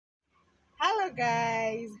Hello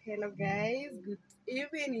guys, good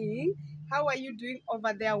evening. How are you doing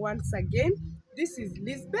over there once again? This is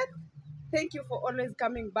Lisbeth. Thank you for always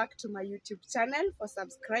coming back to my YouTube channel, for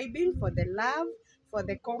subscribing, for the love, for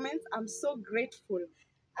the comments. I'm so grateful.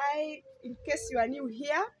 In case you are new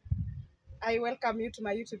here, I welcome you to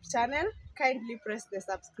my YouTube channel. Kindly press the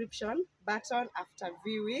subscription button after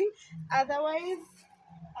viewing. Otherwise,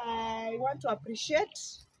 I want to appreciate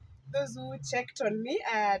those who checked on me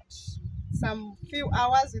at some few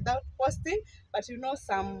hours without posting, but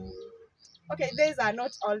okay, days are not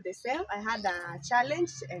all the same. I had a challenge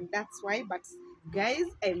and that's why, but guys,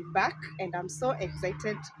 I'm back and I'm so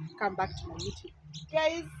excited to come back to my YouTube.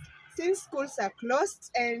 Guys, since schools are closed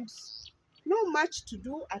and no much to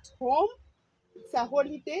do at home, it's a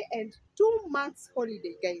holiday and 2 months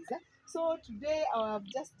holiday, guys. So today I have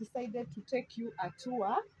just decided to take you a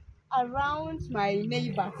tour around my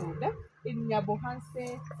neighborhood in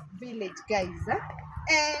Nyabohanse village, guys.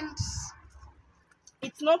 And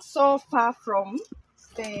it's not so far from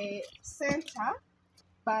the center,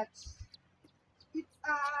 but it's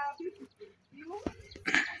a beautiful view,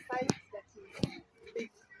 a site that is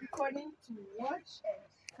beckoning to watch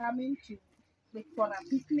and coming to like for a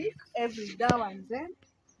picnic every now and then.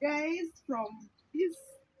 Guys, from this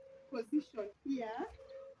position here,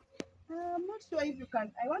 I'm not sure if you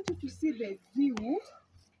can, I want you to see the view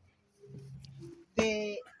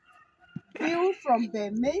from the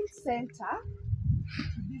main center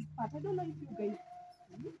to this part. I don't know if you guys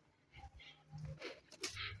see.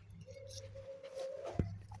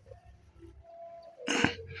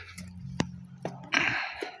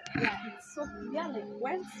 Yeah, it's so clear. Like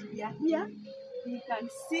once we are here, you can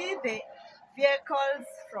see the vehicles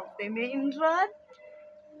from the main road.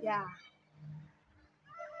 Yeah,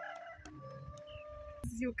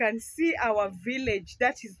 you can see our village.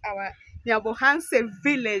 That is our Nyabohanse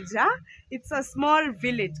village. Huh? It's a small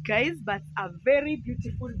village, guys, but a very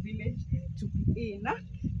beautiful village to be in. Huh?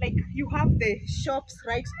 Like you have the shops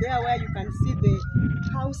right there where you can see the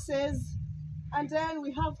houses, and then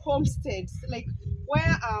we have homesteads. Like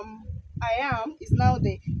where I am is now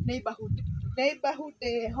the neighborhood.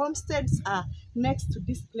 The homesteads are next to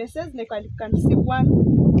these places. Like you can see one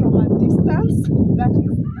from a distance. That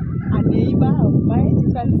is a neighbor of mine.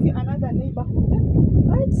 You can see another neighborhood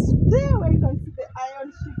right there where you can see the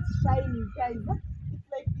iron sheets shining, guys. It's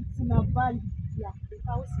like it's in a valley. Yeah, the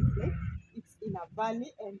house is like it's in a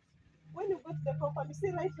valley, and when you go to the compound, you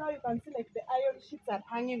see right now you can see like the iron sheets are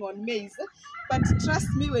hanging on maize. But trust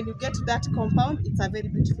me, when you get to that compound, it's a very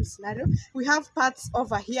beautiful scenario. We have paths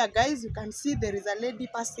over here, guys. You can see there is a lady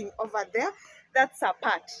passing over there. That's a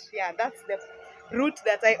path. Yeah, that's the route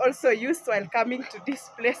that I also used while coming to this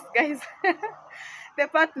place, guys. The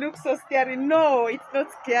path looks so scary. No, it's not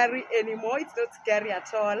scary anymore. It's not scary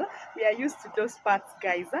at all. We are used to those paths,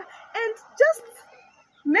 guys. And just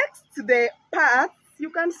next to the path, you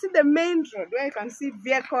can see the main road where you can see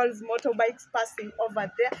vehicles, motorbikes passing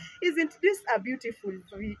over there. Isn't this a beautiful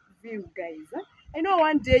view, guys? I know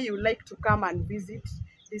one day you like to come and visit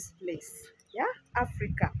this place. Yeah,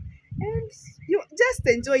 Africa. And you just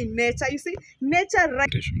enjoy nature. You see, nature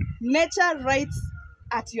right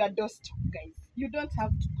at your doorstep, guys. You don't have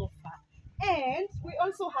to go far. And we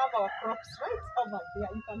also have our crops right over there.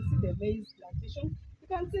 You can see the maize plantation. You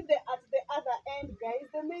can see at the other end, guys,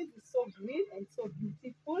 the maize is so green and so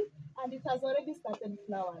beautiful, and it has already started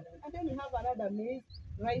flowering. And then you have another maize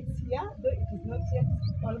right here, though it is not yet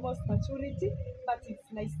almost maturity, but it's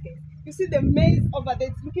nice, guys. You see the maize over there,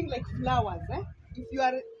 it's looking like flowers. If you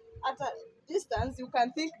are at a distance, you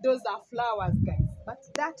can think those are flowers, guys, but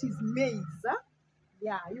that is maize.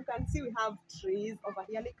 Yeah, you can see we have trees over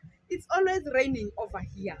here. Like it's always raining over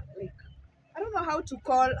here. Like I don't know how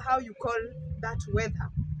you call that weather,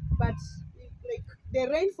 but like the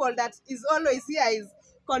rainfall that is always here is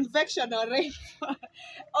convection or rainfall.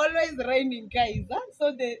 Always raining, guys.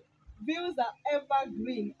 So the views are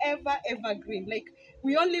evergreen, evergreen. Like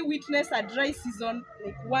we only witness a dry season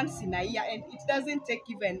like once in a year, and it doesn't take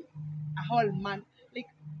even a whole month. Like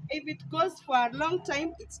if it goes for a long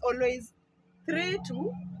time, it's always 3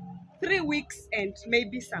 weeks and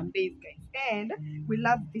maybe some days, guys. And we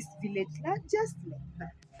love this village just like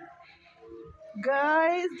that.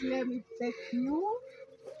 Guys, let me take you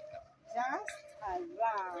just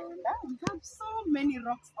around. We have so many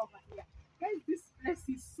rocks over here. Guys, this place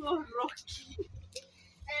is so rocky.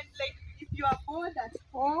 And like if you are bored at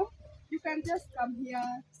home, you can just come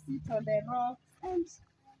here, sit on the rocks, and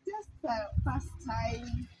just pass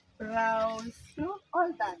time, browse,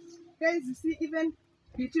 all that. Guys, you see, even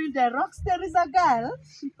between the rocks, there is a girl.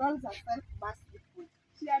 She calls herself basketball.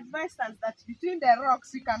 She advised us that between the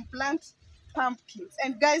rocks, we can plant pumpkins.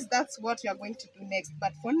 And guys, that's what we are going to do next.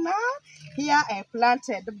 But for now, here I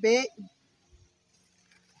planted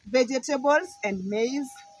vegetables and maize.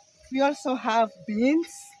 We also have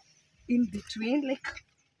beans in between. Like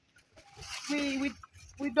we we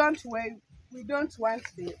we don't want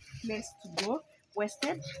the place to go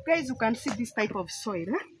wasted. Guys, you can see this type of soil,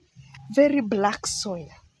 very black soil.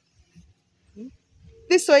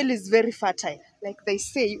 This soil is very fertile. Like they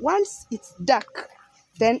say, once it's dark,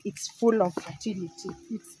 then it's full of fertility.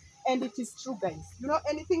 And it is true, guys. You know,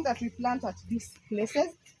 anything that we plant at these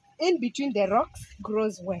places, in between the rocks,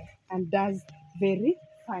 grows well and does very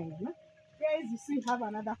fine. Guys, you see, we have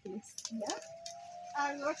another place here.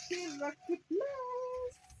 A rocky place.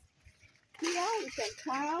 Here we can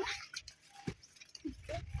come.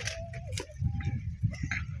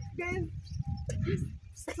 Guys, these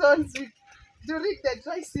stones, during the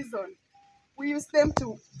dry season, we use them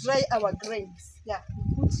to dry our grains. Yeah,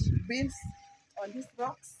 we put beans on these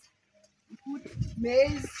rocks. We put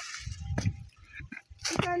maize.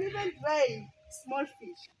 You can even dry small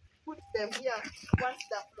fish. Put them here once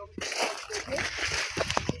they're from the day.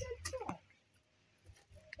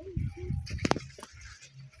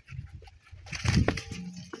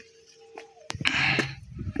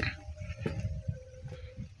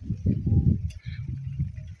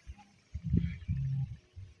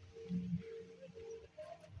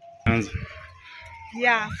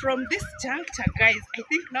 Yeah, from this juncture, guys, I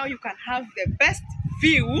think now you can have the best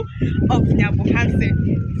view of Nyabohanse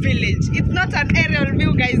village. It's not an aerial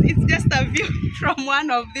view, guys, it's just a view from one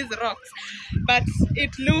of these rocks, but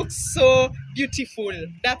it looks so beautiful.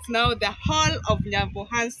 That's now the whole of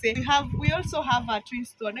Nyabohanse. We also have a twin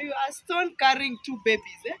stone. A stone carrying two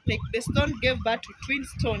babies, like the stone gave birth to twin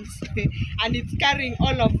stones, and it's carrying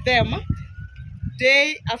all of them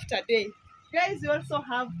day after day. Guys, we also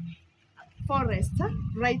have forest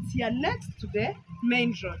right here next to the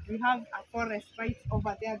main road. We have a forest right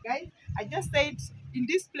over there, guys. I just said in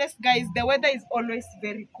this place, guys, the weather is always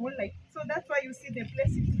very cool, like so that's why you see the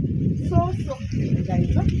place is so clean, guys,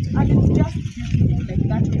 and it's just beautiful like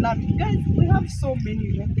that. We love it, guys. We have so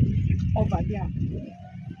many rocks over there.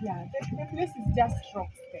 Yeah, the place is just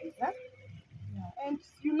rocks, guys. Yeah. And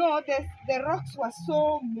you know, the rocks were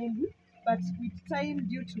so many, but with time,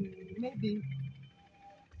 due to maybe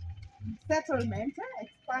settlement,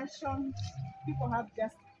 expansion, people have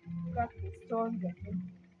just cut the stones and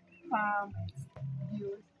then farm and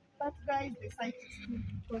build. But guys, the site is still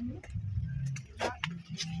becoming. But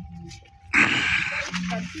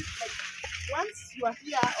like, once you are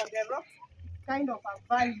here on the rock, it's kind of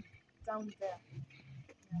a valley down there,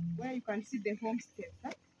 where you can see the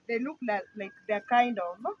homesteads. They look like they're kind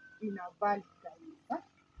of in a valley, guys.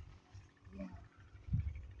 Yeah.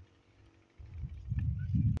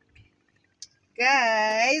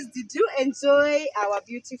 Guys, did you enjoy our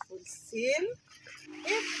beautiful scene?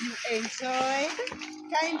 If you enjoyed,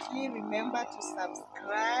 kindly remember to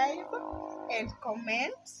subscribe and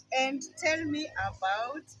comment and tell me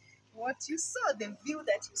about what you saw, the view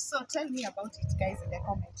that you saw. Tell me about it, guys, in the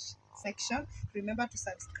comment section. Remember to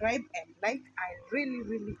subscribe and like. I really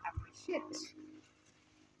appreciate it.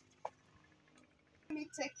 Let me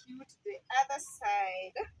take you to the other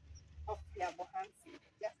side of Nyabohanse,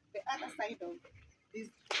 just the other side of this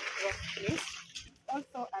rock place.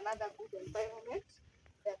 Also another good environment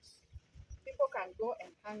that people can go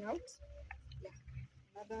and hang out. Yeah,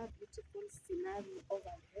 another beautiful scenario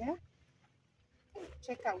over there.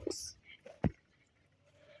 Check out.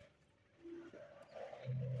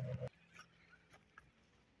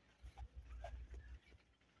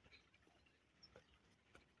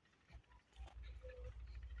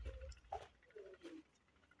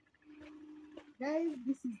 Guys,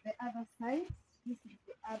 this is the other side. This is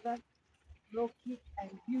the other rocky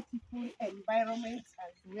and beautiful environment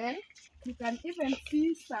as well. You can even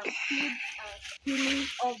see some kids are swimming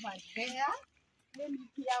over there. Let me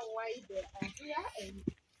hear why they are here and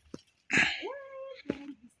why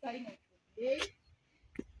during this time of the day.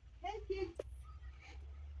 Hey kids,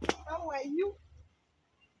 how are you?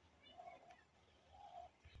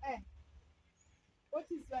 Hey, what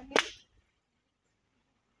is your name?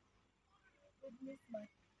 Goodness,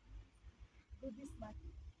 Goodies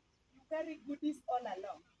Martin. You carry goodies all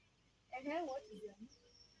along. What is your name?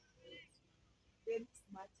 Dennis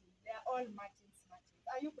Martin. They are all Martins.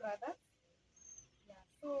 Are you brothers? Yeah.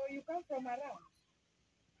 So you come from around.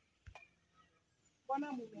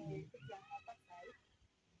 Mbona mmekuja hapa sasa?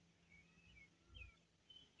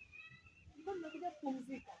 Mbona mmekuja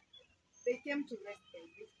kupumzika? They came to rest day.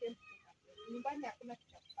 They came to take a break. Nyumbani hakuna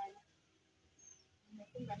kitu cha kufanya.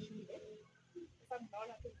 Mmefunga shule. Sasa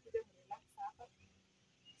mnaona tu mkuje mrelax hapa.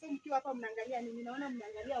 So Mkiwa hapa mnaangalia nini? Naona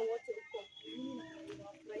mnaangalia wote huko. Nini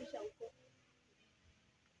inawafurahisha huko?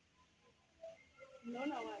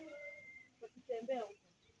 Mnaona watu wakitembea huko.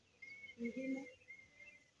 Mwingine.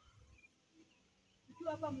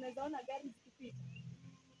 Mkiwa hapa mnaweza ona gari zikipita.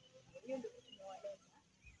 Hiyo ndio tunawaleta.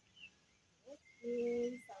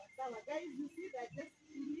 Okay, sawa. Guys, you see that just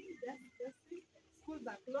schools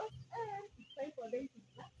are closed. It's time for them to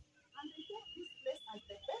relax. And they take this place as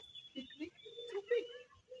the best picnic to pick.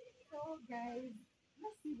 So guys,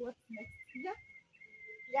 let's see what's next here.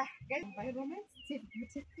 Yeah, guys, environment still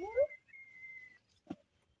beautiful.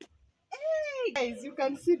 Hey guys, you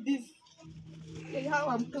can see this. Hey, how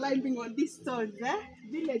I'm climbing on these stones,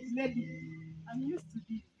 Village lady. I'm used to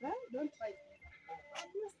this, Don't try this. I'm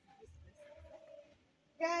used to this place.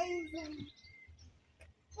 Guys,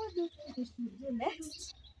 what do you think we should do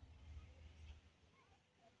next?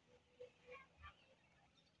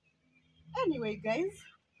 Anyway, guys,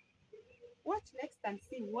 watch next and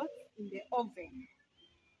see what's in the oven.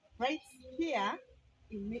 Right here,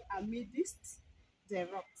 amidst the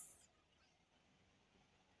rocks.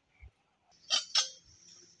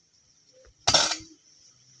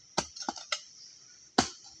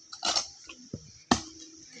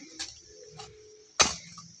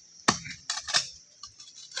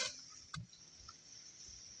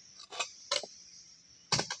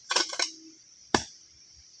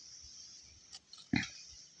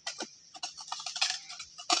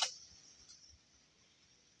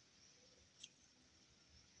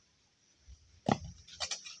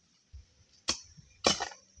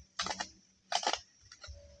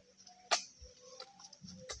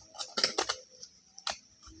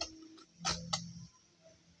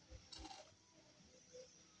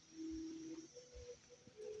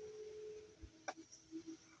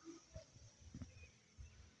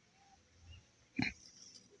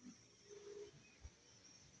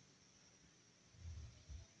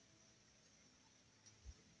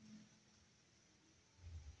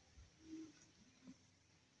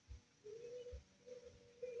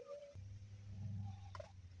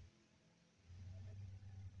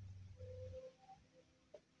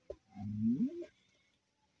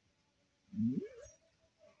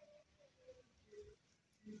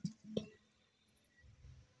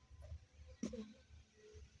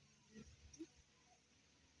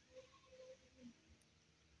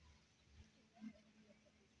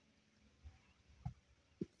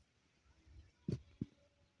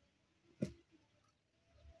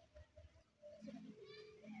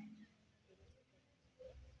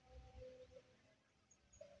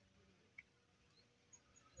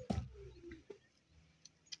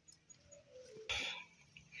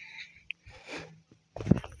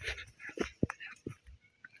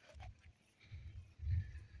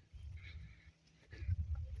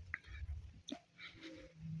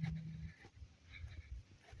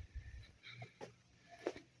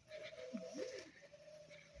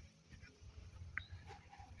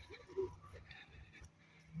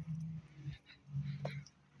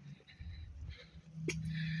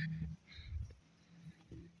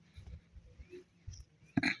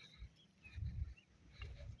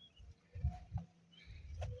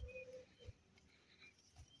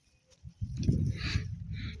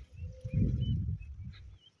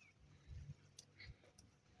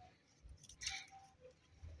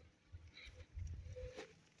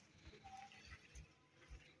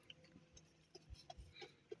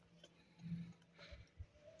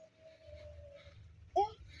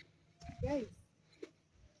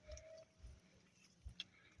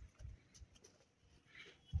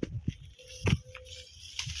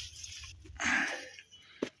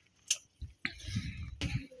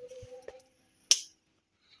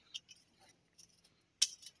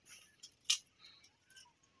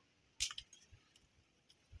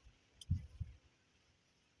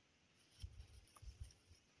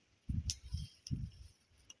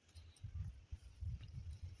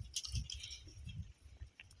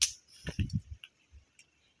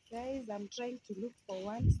 Guys, I'm trying to look for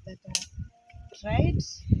ones that are dried,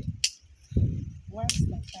 ones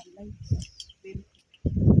that are light. Very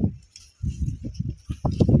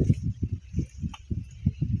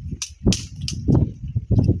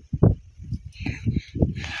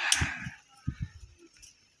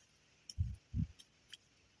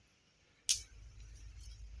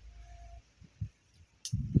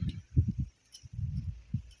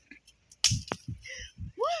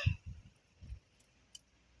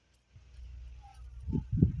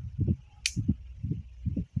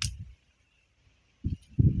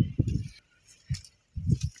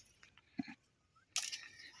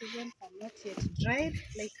These ones are not yet dried.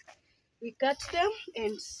 Like, we cut them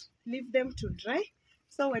and leave them to dry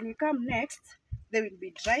So when we come next, they will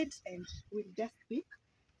be dried and we'll just pick.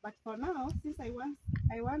 But for now, since I want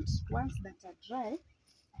ones that are dry,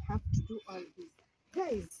 I have to do all this.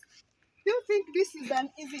 Guys, do you think this is an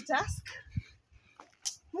easy task?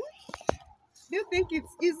 Hmm? Do you think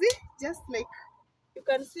it's easy? Just like you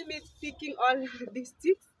can see me picking all these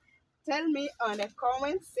sticks. Tell me on a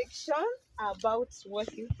comment section about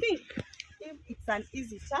what you think. If it's an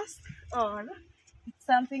easy task or it's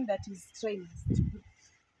something that is strenuous to do.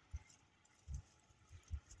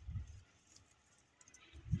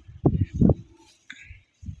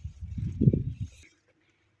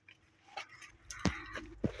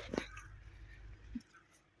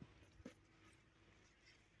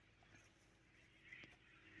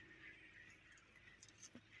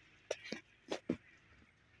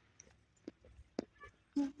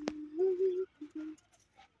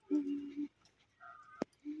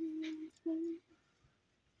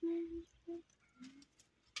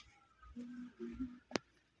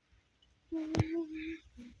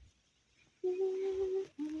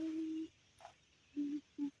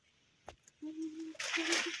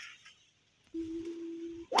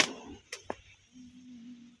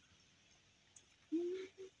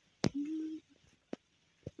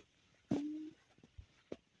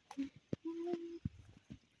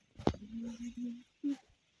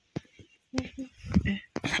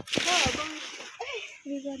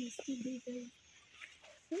 This one is too big, guys.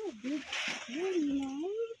 So big. Oh no.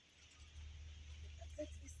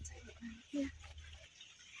 Take this time here.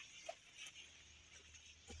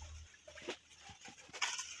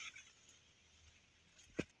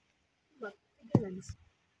 But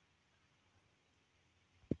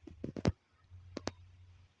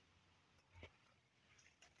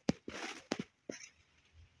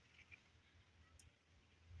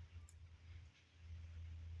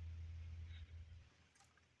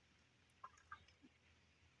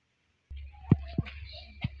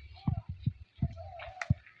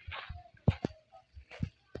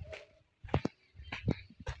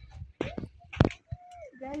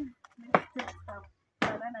guys, let's take some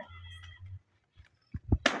banana.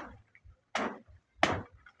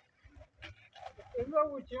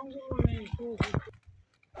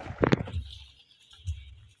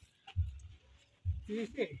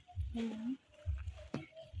 Mhm.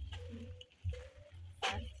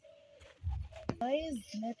 Guys,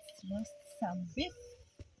 let's roast some beef.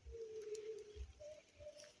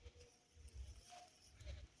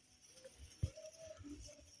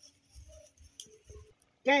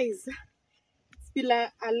 Guys, it's been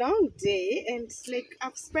a long day and like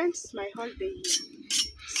I've spent my whole day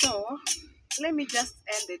here. So let me just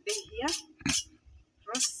end the day here.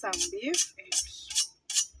 Roast some beef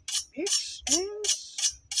and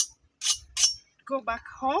go back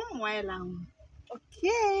home while I'm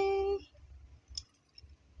okay.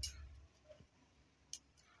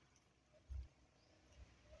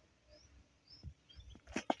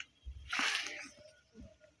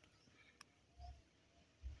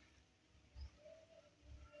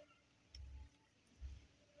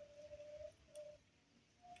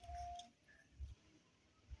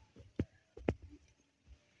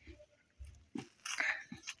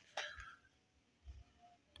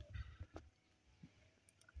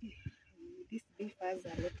 This beef has a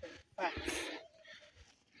lot of fat. It has a lot of fat.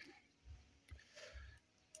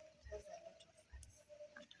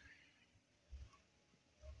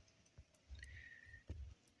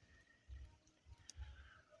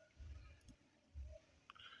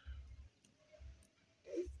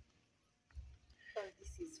 Guys, all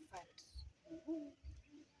this is fat.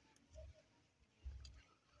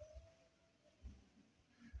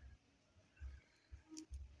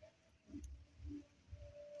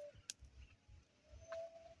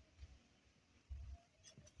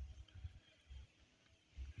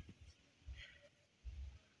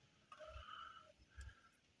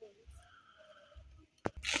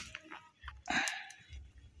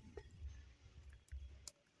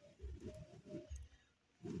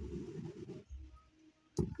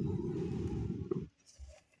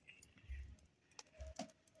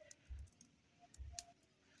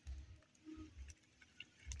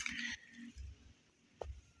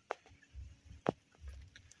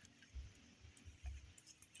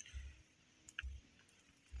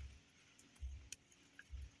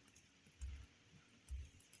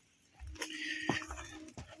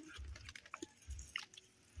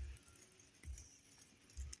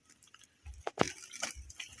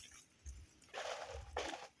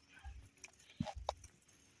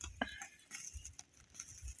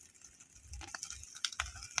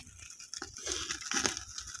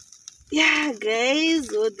 Yeah, guys,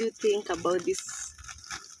 what do you think about this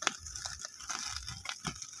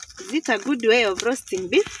Is it a good way of roasting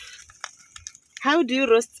beef? How do you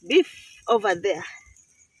roast beef over there?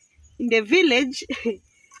 In the village,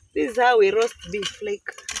 this is how we roast beef. Like,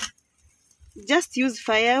 just use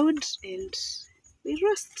firewood and we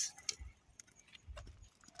roast.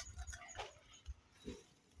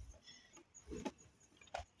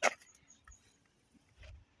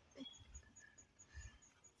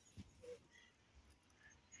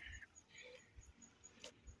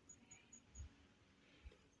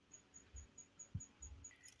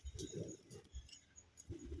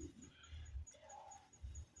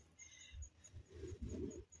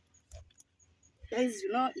 Guys,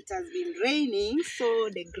 you know, it has been raining, so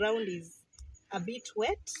the ground is a bit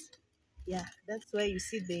wet. Yeah, that's why you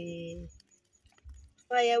see the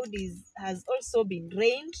firewood has also been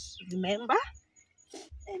rained, remember?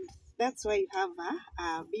 And that's why you have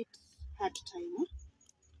a bit hard time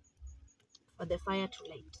for the fire to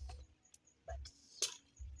light. But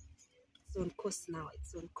it's on course now.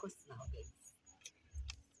 It's on course now, guys.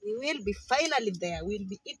 We will be finally there. We'll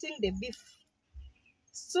be eating the beef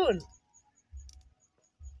soon.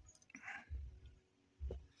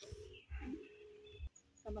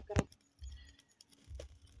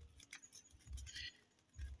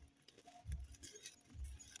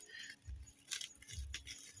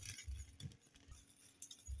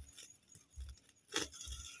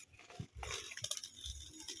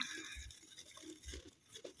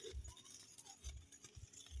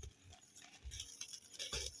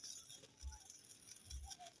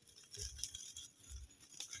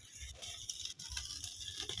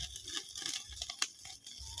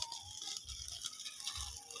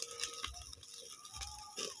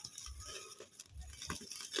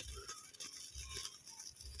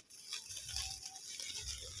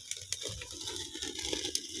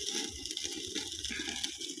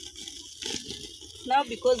 Now,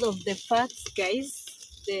 because of the fats, guys,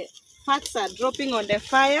 the fats are dropping on the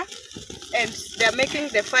fire and they're making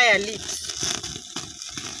the fire lit.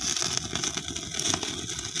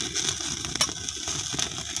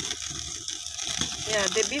 Yeah,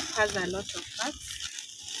 the beef has a lot of fats.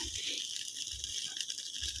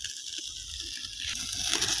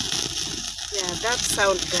 Yeah, that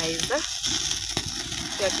sound, guys.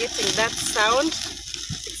 You're getting that sound.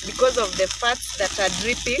 It's because of the fats that are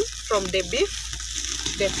dripping from the beef,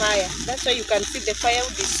 the fire. That's why you can see the fire will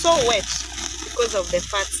be so wet because of the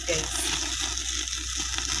fats, guys.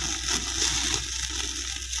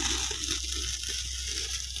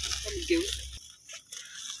 Let me go.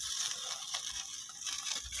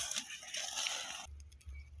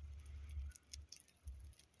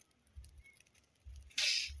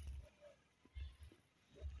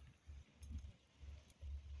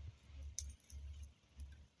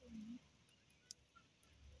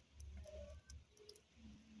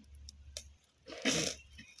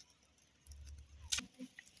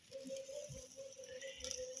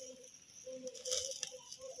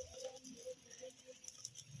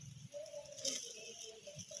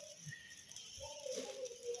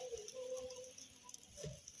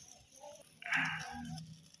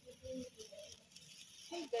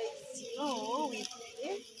 Hey guys, you know, we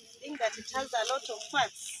think that it has a lot of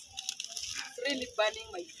fats. It's really burning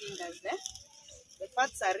my fingers, eh? The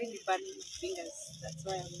fats are really burning my fingers. That's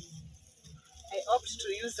why I opt to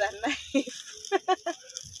use a knife.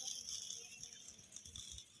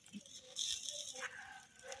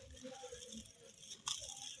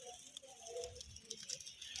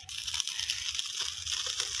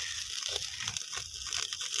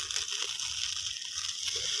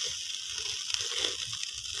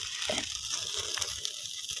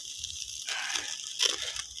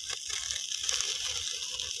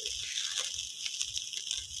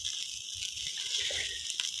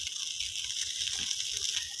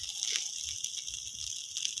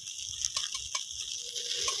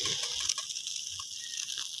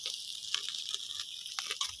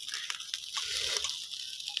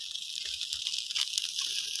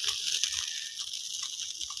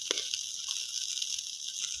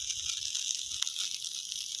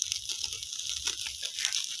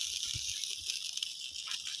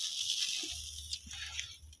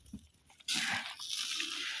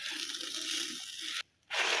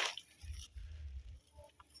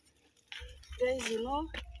 Guys, you know,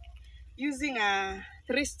 using a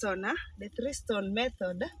three-stone, the three-stone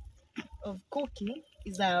method of cooking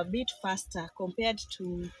is a bit faster compared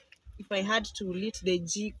to if I had to lit the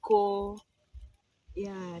jiko,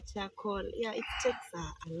 yeah, charcoal. Yeah, it takes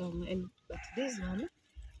a long, and but this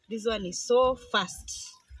one is so fast,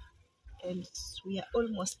 and we are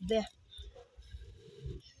almost there.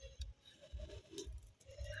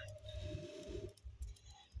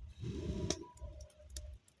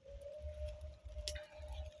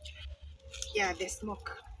 Yeah, the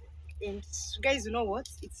smoke. And guys, you know what?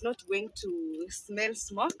 It's not going to smell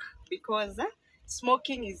smoke because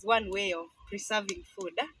smoking is one way of preserving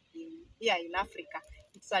food here in Africa.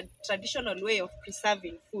 It's a traditional way of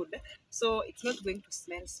preserving food. So it's not going to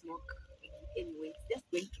smell smoke anyway. It's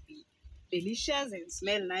just going to be delicious and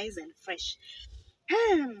smell nice and fresh.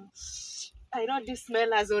 I know this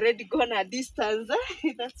smell has already gone a distance.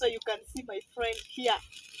 That's why you can see my friend here,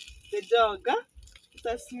 the dog. It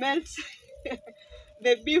has smelt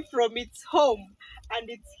the beef from its home and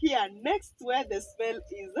it's here next where the smell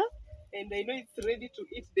is. And I know it's ready to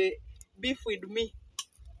eat the beef with me.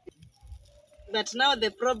 But now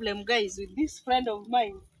the problem, guys, with this friend of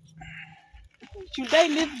mine, should I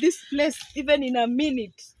leave this place even in a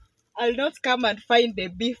minute, I'll not come and find the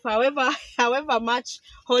beef. However much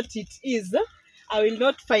hot it is, I will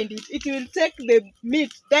not find it. It will take the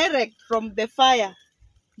meat direct from the fire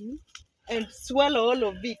and swallow all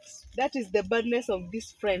of it. That is the badness of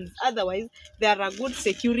these friends. Otherwise, they are a good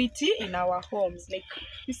security in our homes. Like,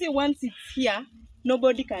 you see, once it's here,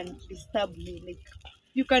 nobody can disturb me. Like,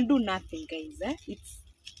 you can do nothing, guys. It's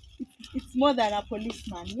more than a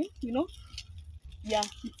policeman, you know? Yeah,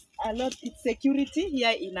 it's a lot. It's security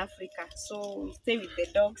here in Africa. So we stay with the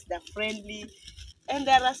dogs. They're friendly, and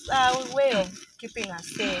there is a way of keeping us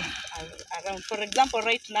safe around. For example,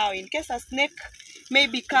 right now, in case a snake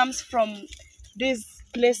maybe comes from these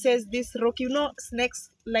places, this rocky, snakes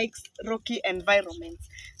likes rocky environments.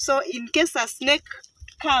 So in case a snake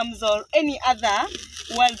comes or any other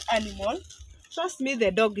wild animal, trust me,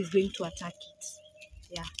 the dog is going to attack it.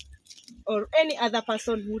 Yeah, or any other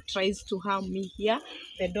person who tries to harm me here,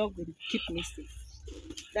 the dog will keep me safe.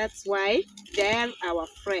 That's why they're our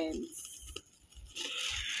friends.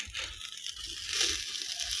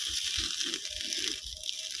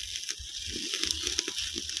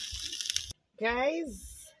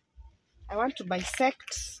 Guys, I want to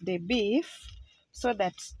bisect the beef so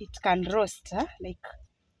that it can roast, like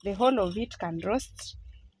the whole of it can roast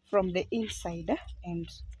from the inside, and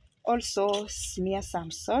also smear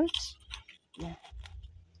some salt. Yeah.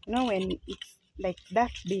 You know, when it's like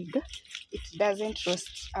that big, it doesn't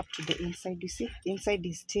roast up to the inside. You see, the inside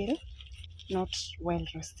is still not well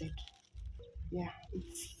roasted. Yeah,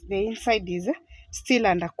 the inside is still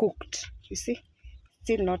undercooked. You see,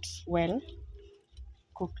 still not well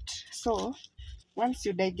cooked. So once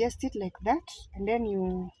you digest it like that, and then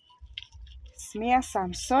you smear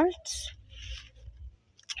some salt.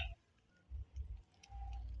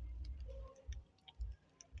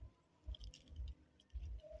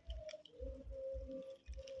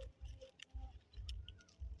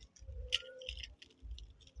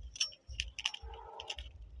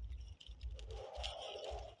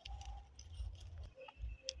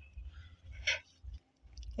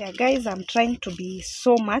 Yeah, guys, I'm trying to be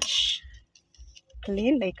so much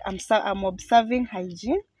clean. Like I'm observing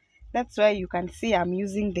hygiene. That's why you can see I'm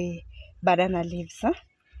using the banana leaves.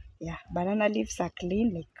 Yeah, banana leaves are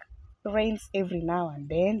clean. Like rains every now and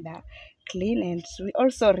then. They're clean, and we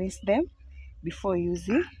also rinse them before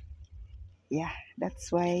using. Yeah,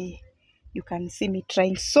 that's why you can see me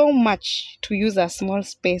trying so much to use a small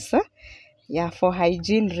space. Yeah, for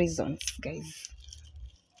hygiene reasons, guys.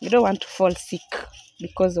 You don't want to fall sick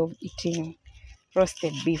because of eating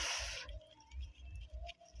roasted beef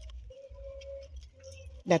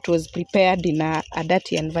that was prepared in a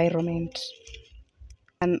dirty environment.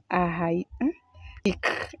 And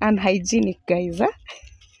unhygienic, guys.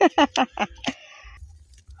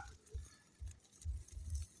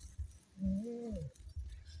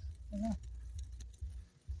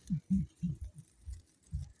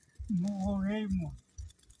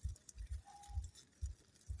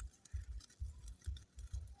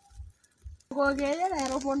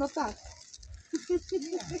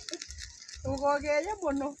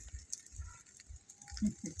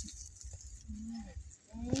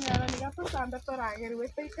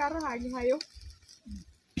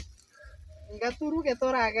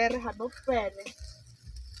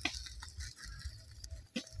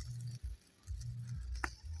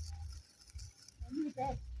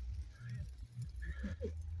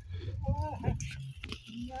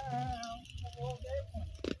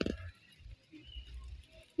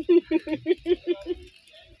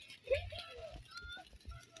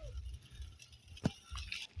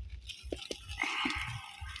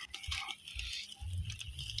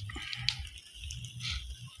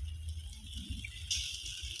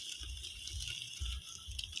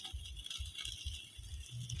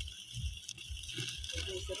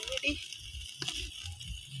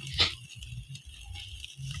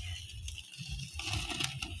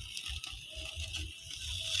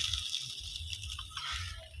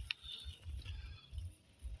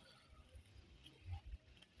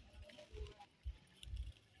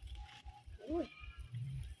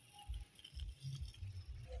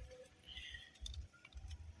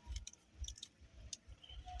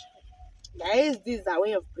 Guys, this is a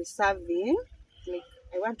way of preserving. Like,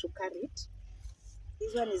 I want to carry it.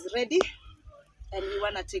 This one is ready, and we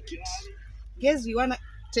wanna take it. Guys, we wanna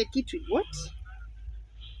take it with what?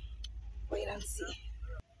 Wait and see.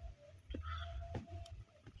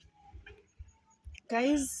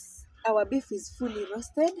 Guys, our beef is fully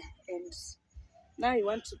roasted, and now we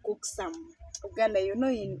want to cook some ugali. You know,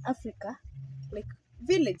 in Africa, like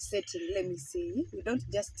village setting, let me say, we don't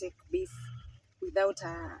just take beef without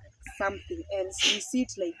something else. We see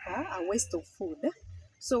it like a waste of food.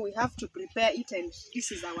 So we have to prepare it, and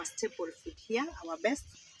this is our staple food here, our best.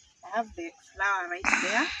 I have the flour right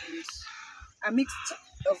there, and a mixture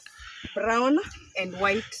of brown and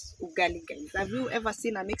white ugali, guys. Have you ever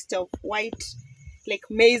seen a mixture of white, like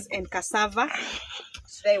maize and cassava?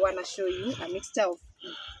 Today I want to show you a mixture of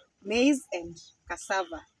maize and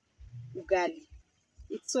cassava ugali.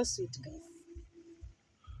 It's so sweet, guys.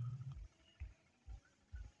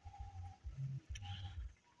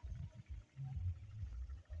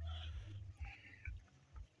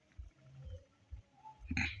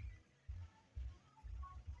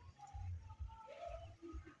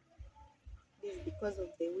 This is because of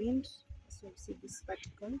the wind. So you see these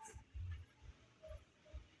particles.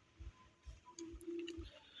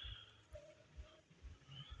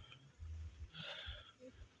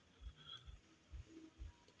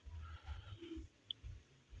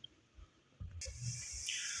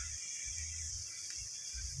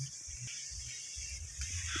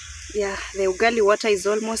 Yeah, the ugali water is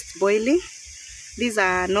almost boiling. These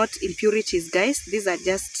are not impurities, guys. These are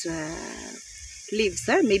just leaves,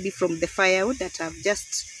 maybe from the firewood that have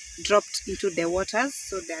just dropped into the waters,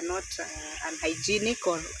 so they are not unhygienic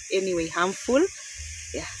or anyway harmful.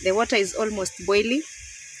 Yeah, the water is almost boiling.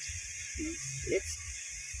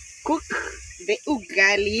 Let's cook the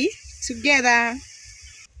ugali together.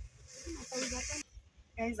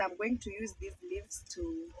 Guys, I'm going to use these leaves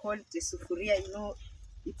to hold the sufuria. You know,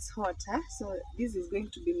 it's hot, huh? So this is going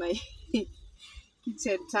to be my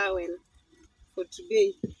kitchen towel for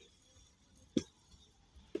today.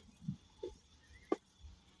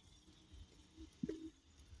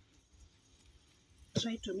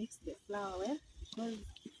 Try to mix the flour well, because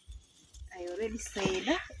I already said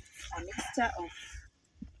a mixture of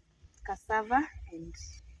cassava and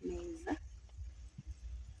maize.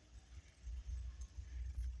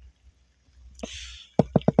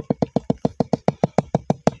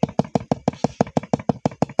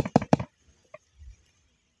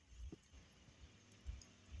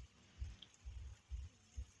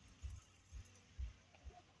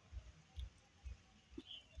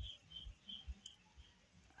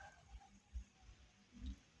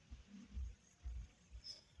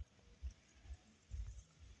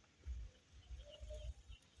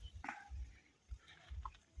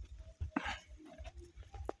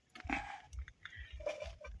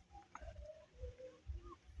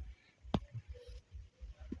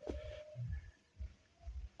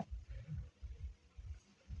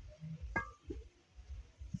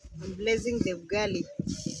 I'm blazing the ugali.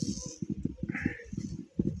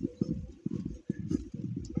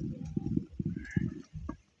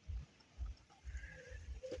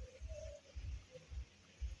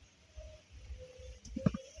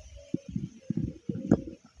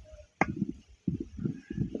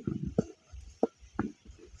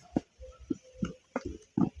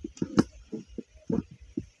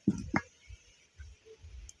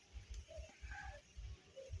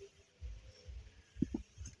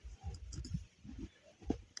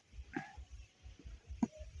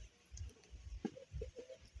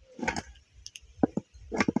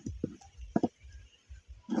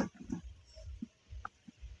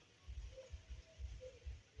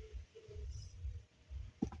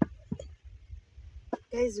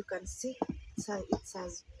 Guys, you can see it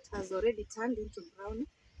has already turned into brown,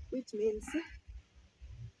 which means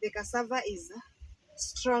the cassava is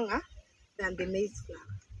stronger than the maize flour.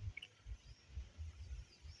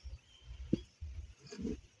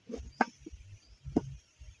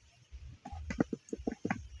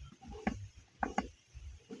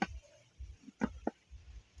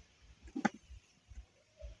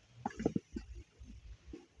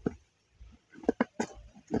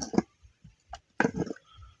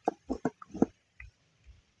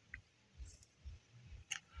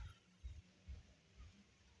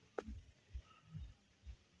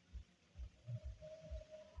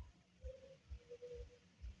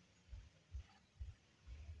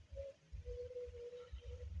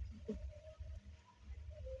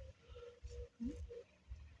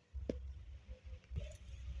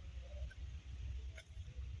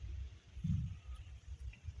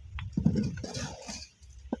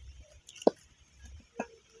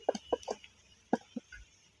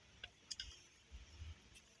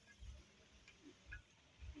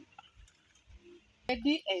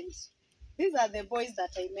 Ready, and these are the boys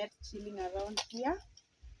that I met chilling around here,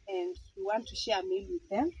 and we want to share a meal with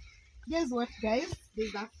them. Guess what, guys?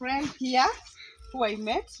 There's a friend here who I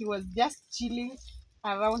met. He was just chilling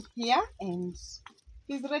around here, and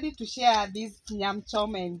he's ready to share this nyam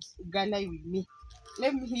chom and ugali with me.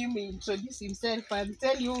 Let him introduce himself and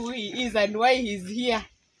tell you who he is and why he's here.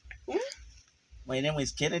 My name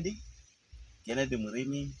is Kennedy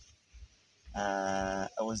Murimi. I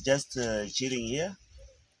was just chilling here,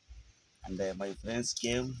 and my friends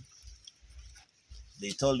came. They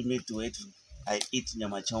told me to wait. I eat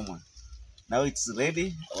nyama choma. Now it's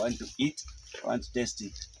ready. I want to eat. I want to taste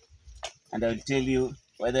it, and I'll tell you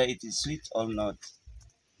whether it is sweet or not.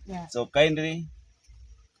 Yeah. So kindly,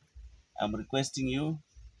 I'm requesting you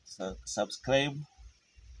subscribe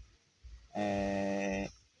uh,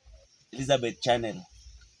 Elizabeth channel.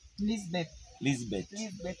 Lisbeth. Elizabeth.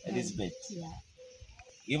 Yeah.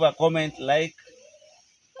 Give a comment, like,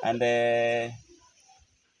 and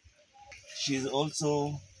she's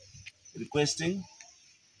also requesting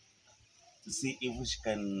to see if she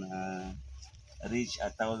can reach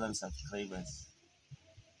 1,000 subscribers.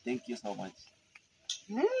 Thank you so much.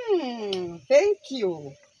 Thank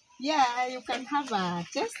you. Yeah, you can have a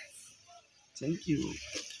test. Thank you.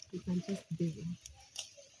 You can just do it.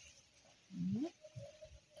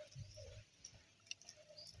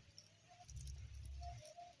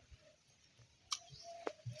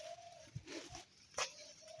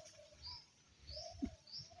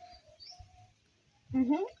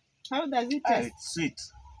 How does it taste? It's sweet.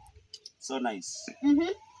 So nice.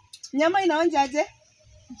 Nyama inaonjaje?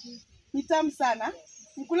 Ni tamu sana.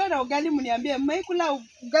 Mkula na ugali, mniambie mmeikula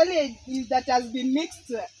ugali that has been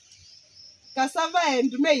mixed cassava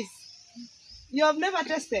and maize. You have never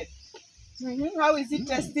tasted. How is it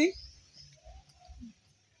tasting?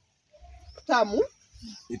 Tamu.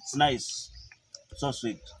 It's nice. So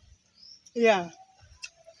sweet. Yeah.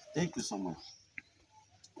 Thank you so much.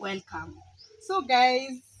 Welcome. So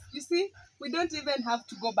guys, you see, we don't even have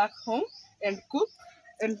to go back home and cook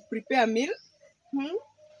and prepare a meal.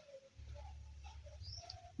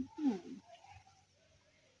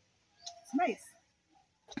 It's nice.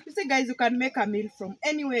 You see, guys, you can make a meal from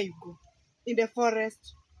anywhere you go. In the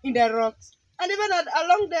forest, in the rocks, and even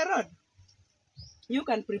along the road. You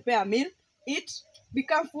can prepare a meal, eat,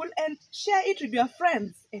 become full, and share it with your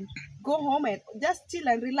friends. And go home and just chill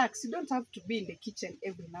and relax. You don't have to be in the kitchen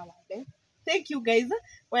every now and then. Thank you, guys.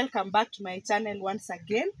 Welcome back to my channel once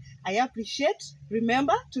again. I appreciate.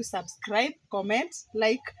 Remember to subscribe, comment,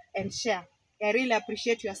 like, and share. I really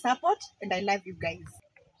appreciate your support, and I love you guys.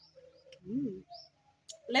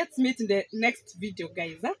 Let's meet in the next video,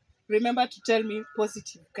 guys. Remember to tell me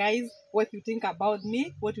positive, guys, what you think about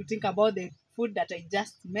me, what you think about the food that I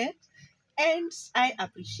just made, and I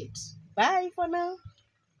appreciate. Bye for now.